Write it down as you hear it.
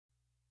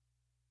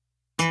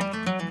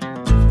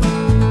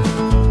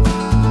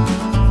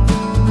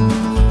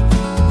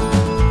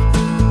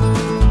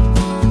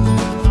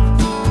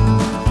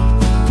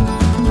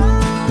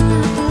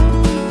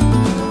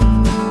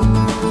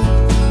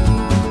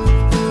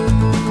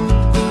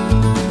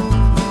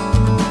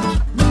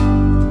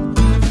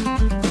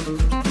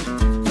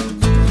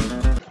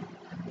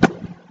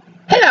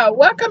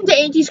Welcome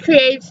to Angie's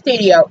Creative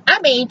Studio.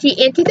 I'm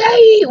Angie, and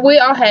today we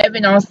are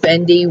having our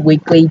Sunday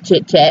weekly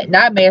chit chat. And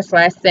I missed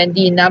last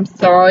Sunday, and I'm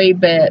sorry,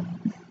 but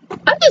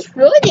I just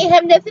really didn't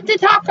have nothing to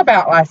talk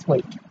about last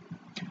week.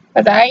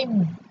 Because I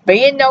ain't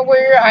been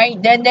nowhere, I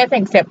ain't done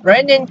nothing except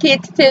running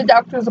kids to the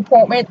doctor's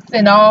appointments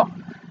and all.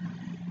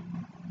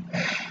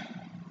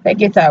 That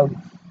gets old.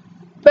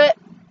 But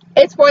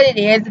it's what it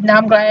is, and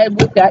I'm glad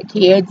we've got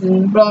kids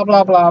and blah,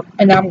 blah, blah.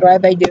 And I'm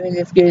glad they're doing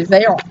as good as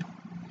they are.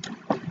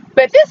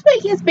 But this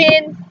week has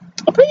been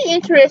a pretty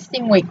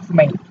interesting week for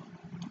me.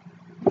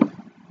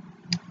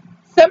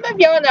 Some of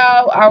y'all know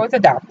I was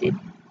adopted.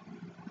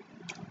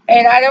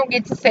 And I don't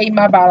get to see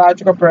my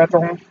biological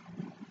brother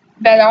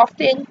that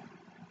often.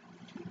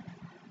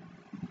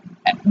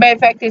 But in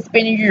fact, it's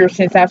been a year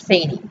since I've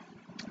seen him.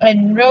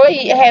 And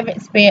really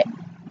haven't spent,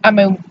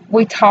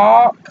 we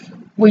talk,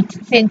 we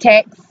send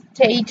texts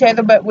to each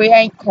other, but we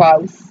ain't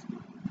close.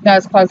 Not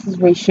as close as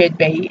we should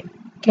be,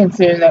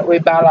 considering that we're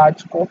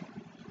biological.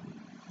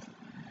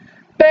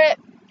 But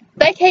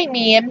they came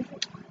in.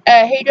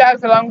 He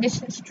drives a long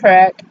distance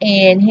truck,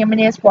 and him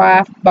and his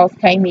wife both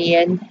came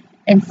in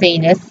and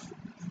seen us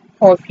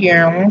for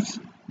funerals.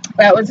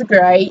 That was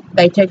great.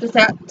 They took us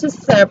out to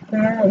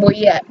supper.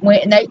 We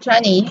went and ate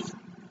Chinese,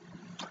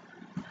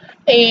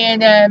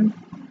 and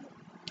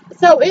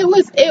so it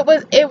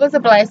was a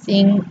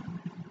blessing.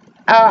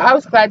 I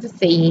was glad to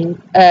see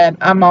him.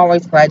 I'm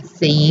always glad to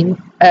see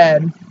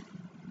him.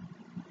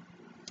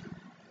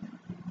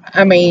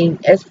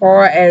 As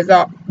far as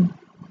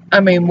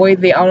we're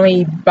the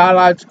only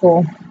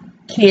biological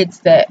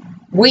kids that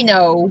we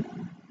know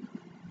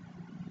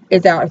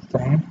is our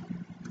son.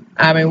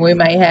 We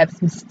may have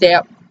some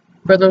step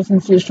brothers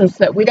and sisters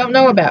that we don't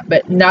know about,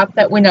 but not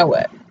that we know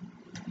of.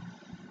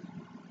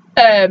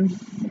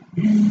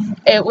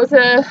 It was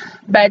a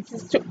bad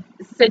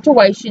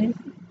situation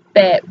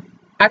that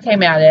I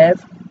came out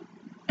of.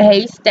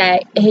 They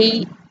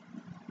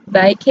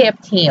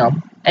kept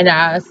him, and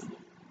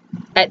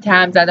at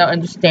times I don't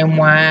understand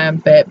why,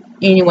 but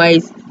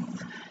anyways,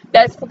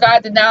 that's for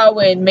God to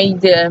know and me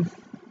to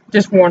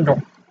just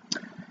wonder.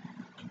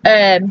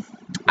 I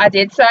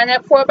did sign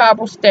up for a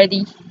Bible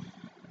study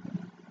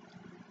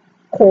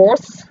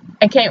course.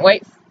 I can't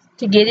wait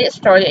to get it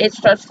started. It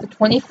starts the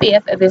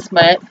 25th of this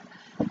month.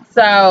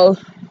 So,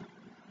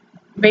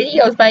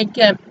 videos may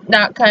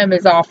not come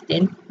as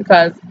often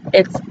because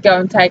it's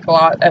going to take a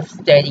lot of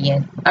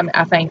studying.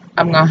 I think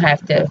I'm going to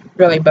have to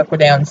really buckle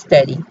down and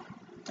study.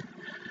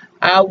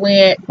 I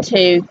went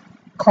to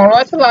Corner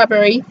at the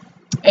library,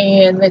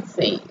 and let's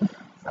see.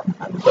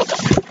 I'm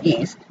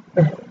confused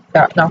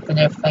about knocking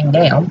everything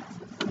down.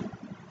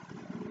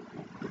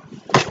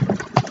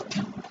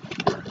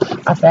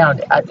 I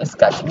found it. I just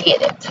got to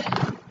get it.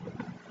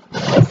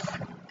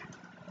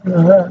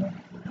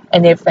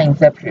 And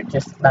everything's up here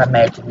just my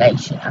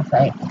imagination, I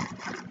think.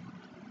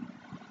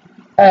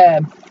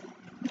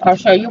 I'll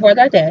show you what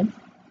I did.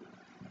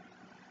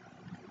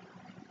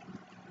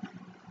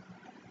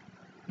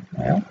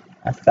 Well,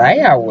 I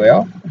say I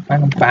will, if I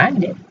can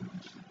find it.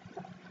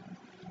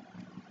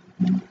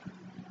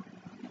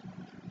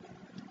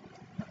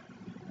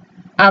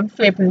 I'm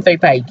flipping through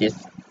pages.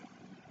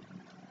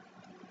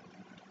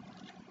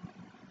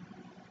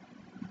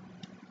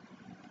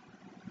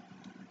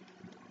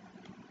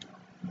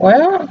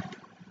 Well,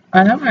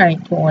 I know I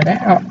ain't tore it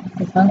out.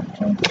 It's not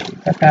true.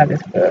 That's how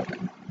this book.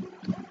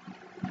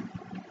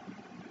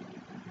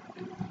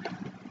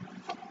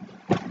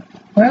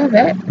 Well,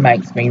 that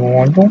makes me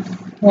wonder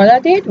what I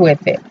did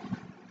with it.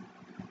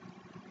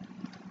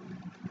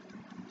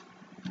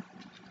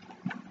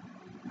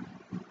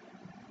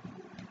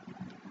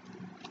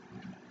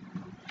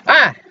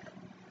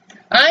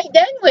 I ain't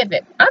done with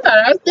it. I thought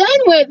I was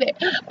done with it.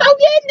 Oh,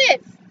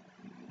 goodness.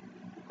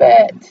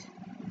 But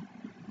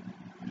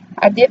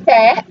I did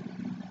that.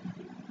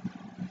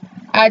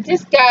 I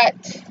just got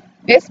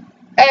this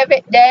of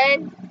it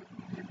done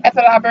at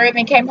the library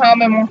and came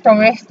home and worked on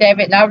the rest of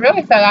it. And I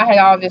really thought I had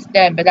all this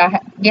done, but I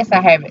guess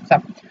I haven't.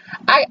 So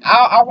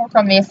I'll work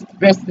on this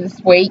rest of this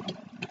week.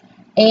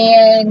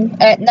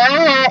 And at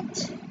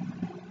night,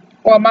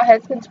 while my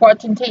husband's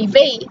watching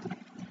TV,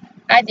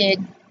 I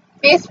did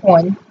this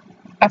one.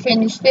 I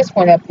finished this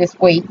one up this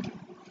week.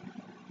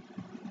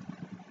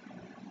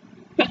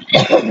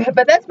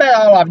 But that's about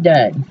all I've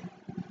done,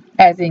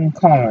 as in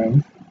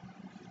coloring.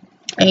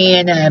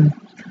 And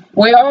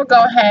we are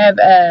going to have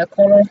a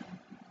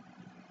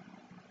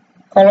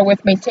color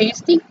with me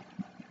Tuesday.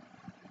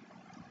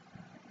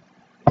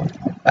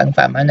 If I can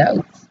find my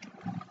notes.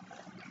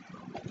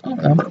 I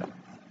don't know.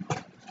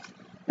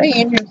 They're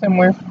in here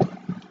somewhere.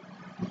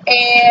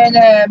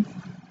 And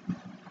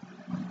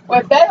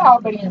with that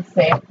all being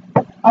said,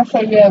 I'll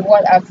show you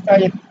what I've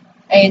started.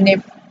 And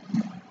if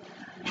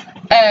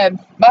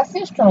my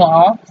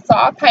sister-in-law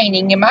saw a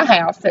painting in my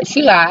house that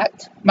she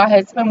liked, my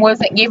husband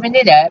wasn't giving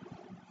it up,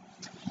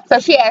 so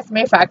she asked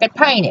me if I could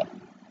paint it.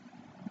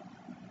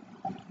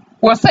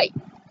 We'll see.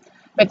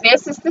 But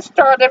this is the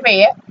start of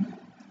it.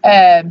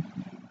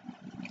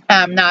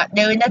 I'm not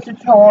doing a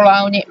tutorial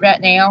on it right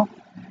now.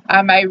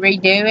 I may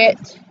redo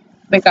it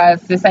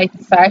because this ain't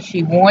the size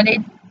she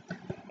wanted.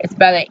 It's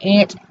about an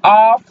inch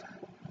off,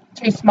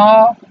 too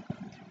small.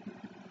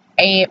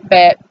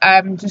 But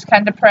I'm just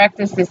kind of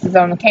practice. This is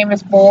on the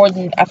canvas board,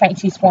 and I think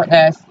she's wanting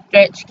a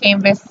stretch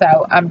canvas,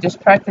 so I'm just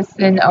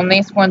practicing on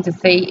this one to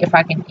see if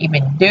I can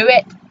even do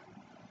it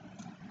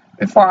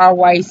before I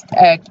waste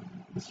a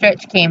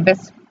stretch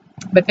canvas.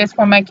 But this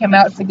one may come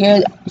out so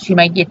good, she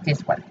may get this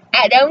one.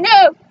 I don't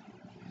know.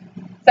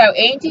 So,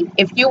 Angie,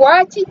 if you're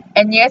watching,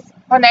 and yes,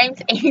 her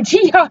name's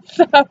Angie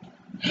also,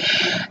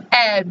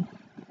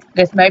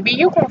 this may be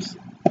yours.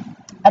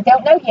 I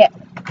don't know yet.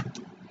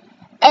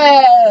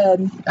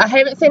 I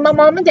haven't seen my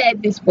mom and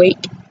dad this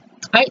week.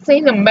 I ain't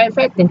seen them, matter of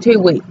fact, in 2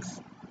 weeks.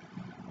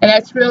 And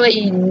that's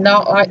really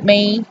not like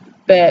me,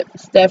 but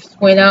stuff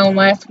went on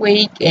last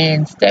week,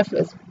 and stuff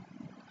was...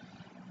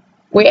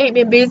 We ain't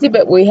been busy,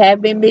 but we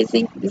have been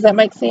busy. Does that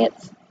make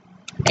sense?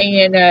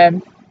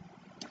 And,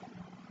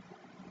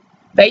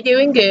 they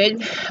doing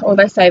good. Or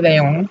they say they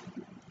are.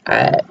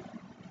 I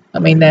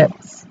mean,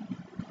 that's...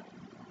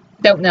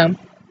 Don't know.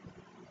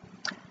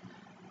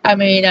 I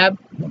mean,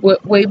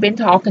 we've been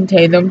talking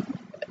to them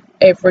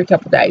every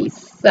couple days,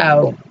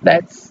 so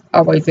that's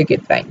always a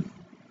good thing.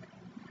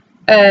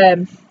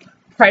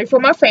 Pray for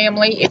my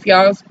family. If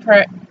y'all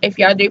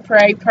do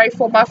pray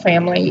for my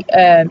family.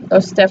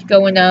 There's stuff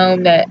going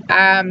on that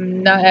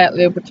I'm not at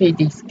liberty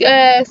to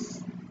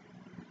discuss.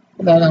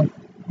 I don't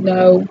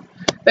know,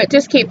 but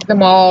just keep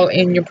them all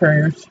in your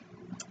prayers.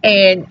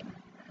 And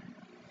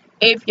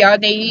if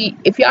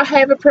y'all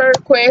have a prayer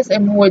request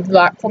and would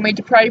like for me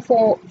to pray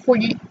for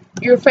you,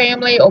 your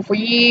family, or for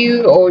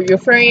you, or your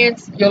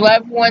friends, your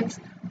loved ones,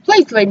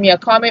 please leave me a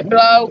comment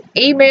below.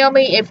 Email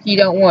me if you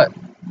don't want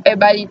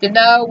everybody to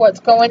know what's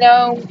going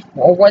on,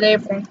 or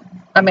whatever.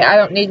 I mean, I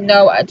don't need to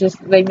know. I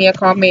just leave me a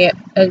comment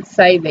and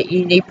say that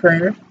you need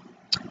prayer.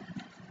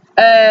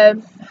 I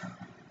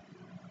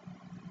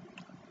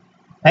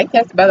think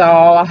that's about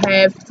all I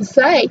have to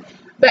say.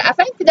 But I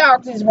think the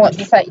dogs just want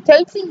to say,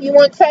 Tootsie, you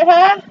want to say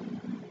hi?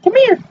 Come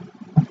here.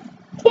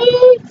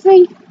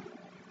 Tootsie.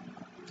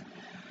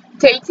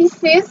 Tootsie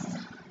sis,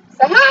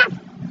 say hi.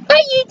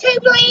 Hi,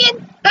 YouTube land.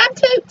 I'm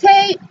Toot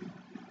Toot.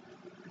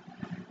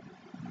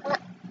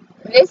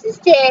 This is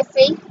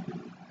Jessie.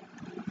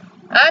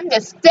 I'm the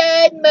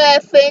Stud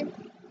Muffin.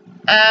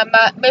 I'm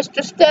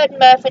Mr. Stud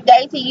Muffin.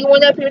 Daisy, you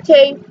want up here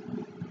too?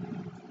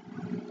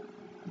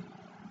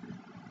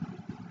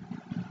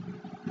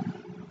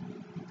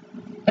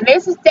 And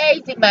this is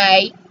Daisy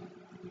Mae.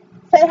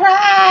 Say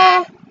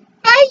hi.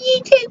 Hi,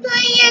 YouTube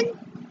land.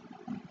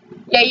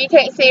 Yeah, you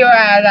can't see her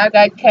eyes. I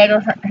got to cut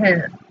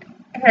her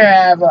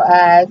eyebrow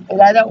eyes,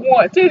 but I don't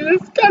want to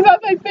just because I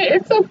think that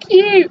it's so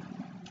cute.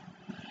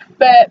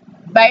 But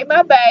they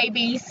my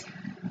babies.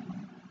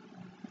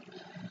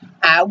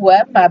 I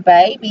love my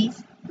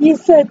babies.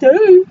 Yes, I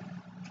do.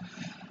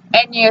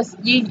 And yes,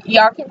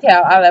 y'all can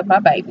tell I love my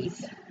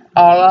babies.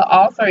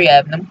 All 3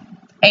 of them.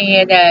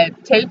 And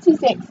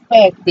Tootsie's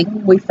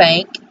expecting, we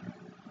think.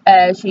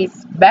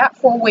 She's about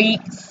 4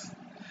 weeks.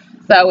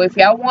 So if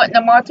y'all want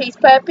a Maltese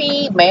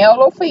puppy, male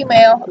or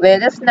female,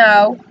 let us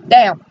know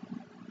down.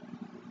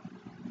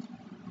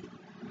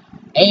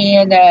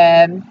 And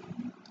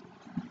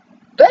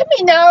let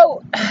me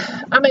know.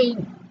 I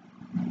mean,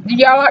 do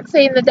y'all like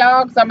seeing the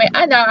dogs? I mean,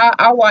 I know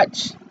I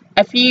watch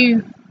a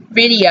few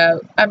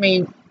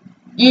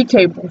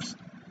YouTubers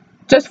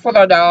just for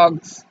the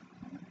dogs.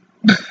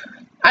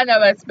 I know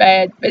that's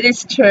bad, but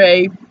it's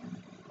true.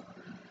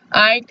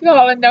 I ain't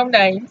calling no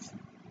names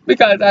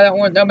because I don't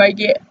want nobody to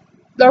get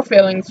their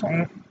feelings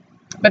hurt.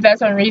 But that's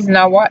the only reason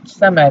I watch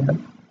some of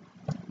them.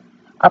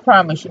 I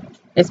promise you.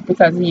 It's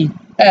because the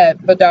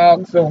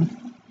dogs or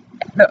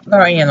the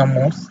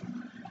animals.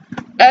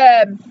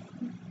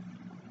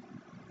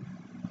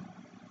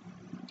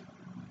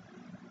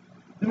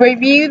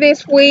 Review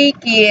this week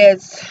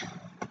is,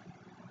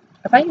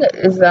 I think it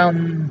is, I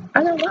don't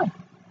know.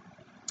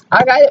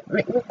 I got it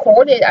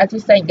recorded. I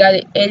just ain't got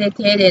it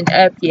edited and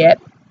up yet.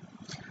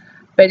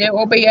 But it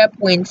will be up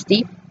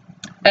Wednesday.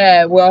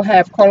 We'll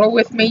have Color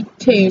With Me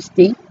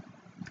Tuesday.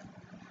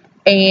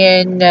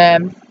 And, I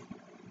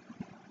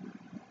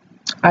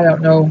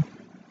don't know.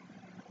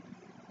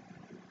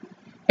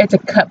 It's a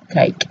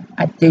cupcake.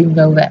 I do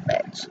know that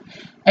much.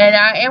 And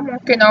I am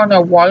working on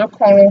a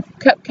watercolor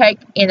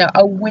cupcake in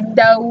a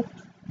window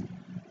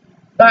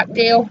like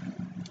deal.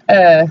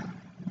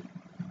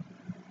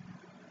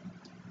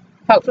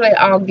 Hopefully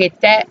I'll get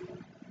that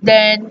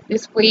done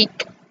this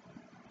week.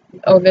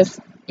 This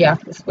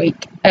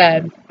week.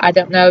 I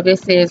don't know.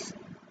 This is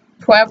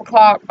 12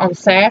 o'clock on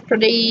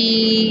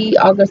Saturday,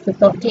 August the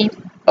 13th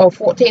or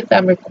 14th.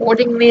 I'm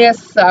recording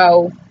this,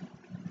 so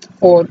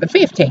for the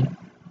 15th.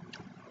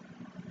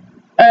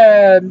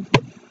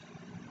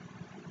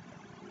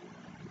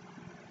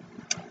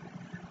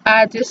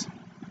 I just,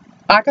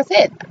 like I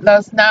said,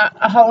 there's not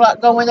a whole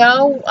lot going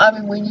on. I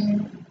mean, when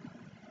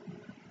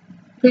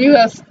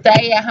you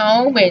stay at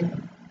home,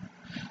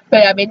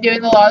 but I've been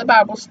doing a lot of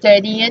Bible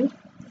studying,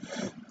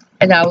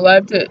 and I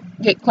love to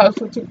get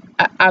closer to,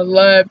 I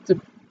love to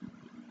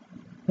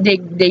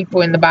dig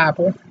deeper in the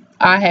Bible.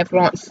 I have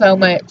learned so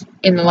much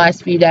in the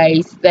last few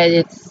days that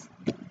it's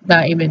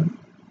not even.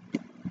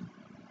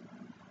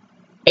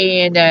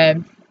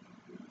 And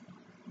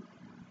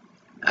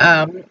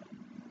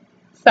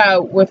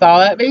so with all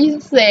that being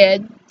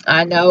said,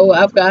 I know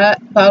I've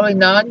got probably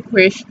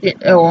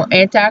non-Christian or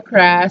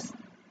anti-Christ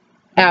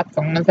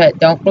outlines that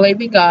don't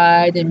believe in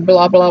God and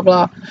blah blah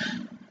blah.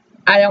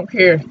 I don't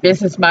care.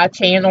 This is my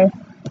channel.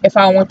 If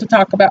I want to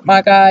talk about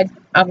my God,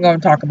 I'm going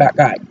to talk about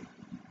God.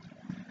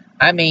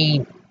 I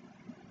mean,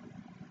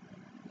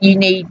 you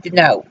need to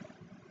know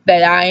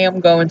that I am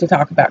going to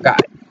talk about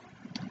God.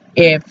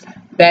 If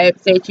that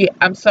upsets you,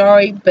 I'm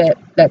sorry, but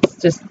that's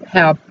just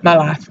how my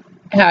life,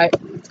 how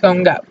it's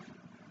going to go.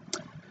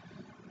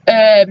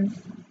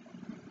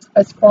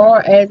 As far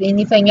as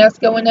anything else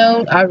going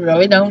on, I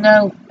really don't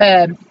know.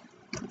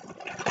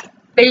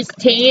 These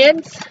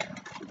tins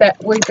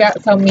that we've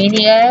got so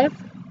many of,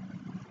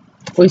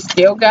 we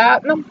still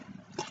got them.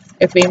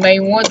 If anybody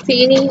wants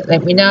any,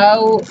 let me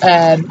know.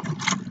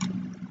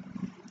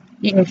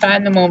 You can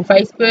find them on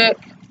Facebook.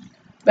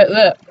 But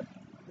look,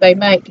 they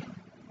make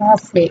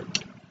plastic.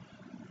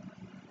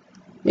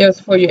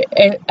 It's for your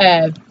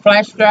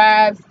flash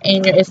drives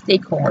and your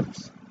SD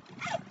cards.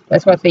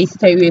 That's what these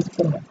two is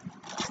for.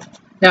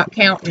 Not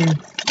counting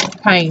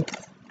paint.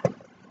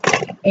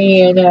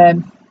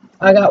 And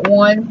I got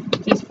one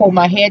just for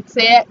my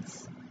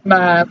headsets,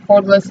 my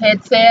cordless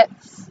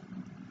headsets.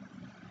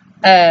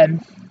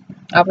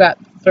 I've got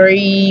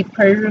 3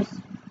 pairs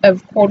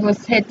of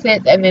cordless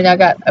headsets, and then I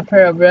got a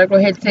pair of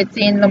regular headsets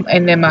in them,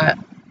 and then my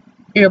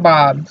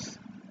earbuds,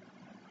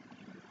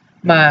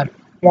 my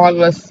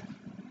wireless.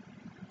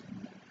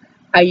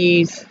 I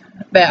use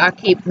that. I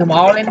keep them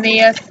all in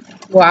this,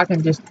 where I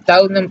can just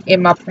throw them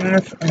in my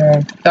purse,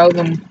 or throw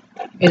them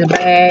in a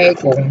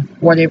bag, or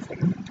whatever,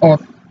 or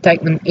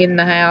take them in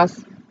the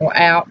house or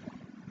out,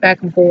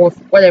 back and forth,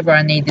 whatever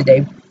I need to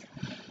do.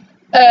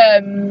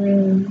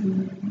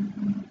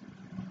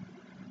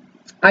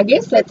 I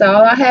guess that's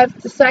all I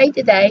have to say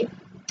today.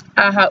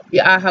 I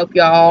hope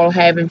y'all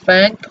having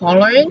fun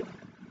coloring,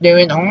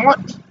 doing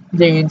art,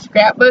 doing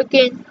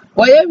scrapbooking,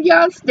 whatever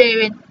y'all's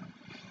doing.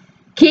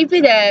 Keep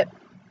it up,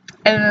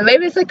 and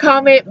leave us a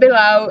comment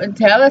below and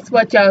tell us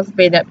what y'all's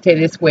been up to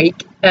this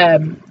week.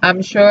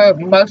 I'm sure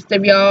most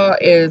of y'all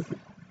is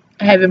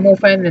having more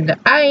fun than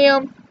I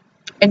am,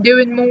 and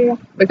doing more,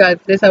 because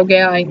this old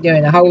gal ain't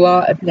doing a whole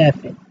lot of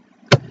nothing.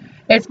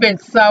 It's been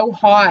so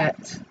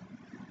hot.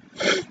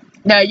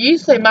 Now,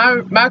 usually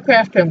my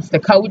craft room's the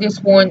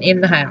coldest one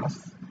in the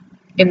house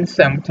in the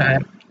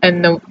summertime,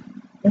 and the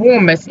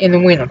warmest in the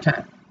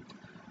wintertime.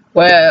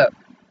 Well,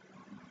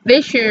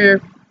 this year,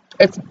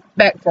 it's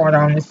backfired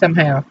on us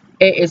somehow.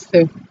 It is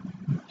the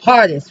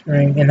hottest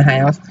room in the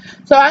house.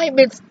 So I ain't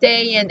been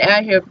staying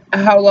out here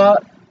a whole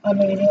lot. I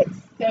mean, it's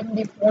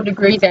 74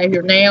 degrees out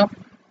here now.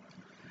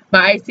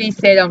 My AC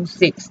set on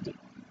 60.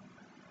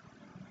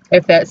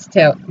 If that's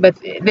but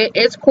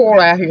it's cool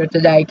out here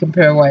today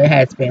compared to what it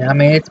has been. I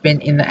mean, it's been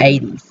in the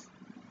 80s.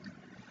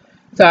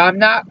 So I'm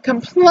not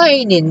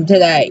complaining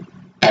today.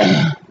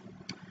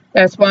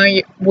 That's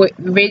why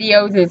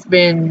videos has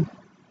been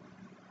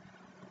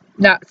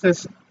not so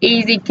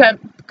easy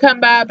come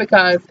by,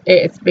 because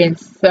it's been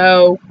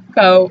so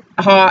cold,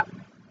 hot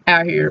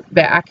out here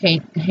that I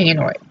can't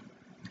handle it.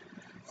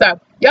 So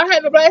y'all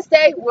have a blessed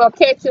day. We'll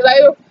catch you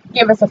later.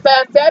 Give us a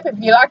thumbs up if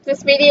you like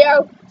this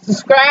video.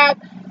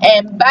 Subscribe.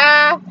 And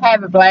bye.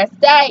 Have a blessed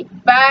day.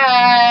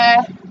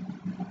 Bye.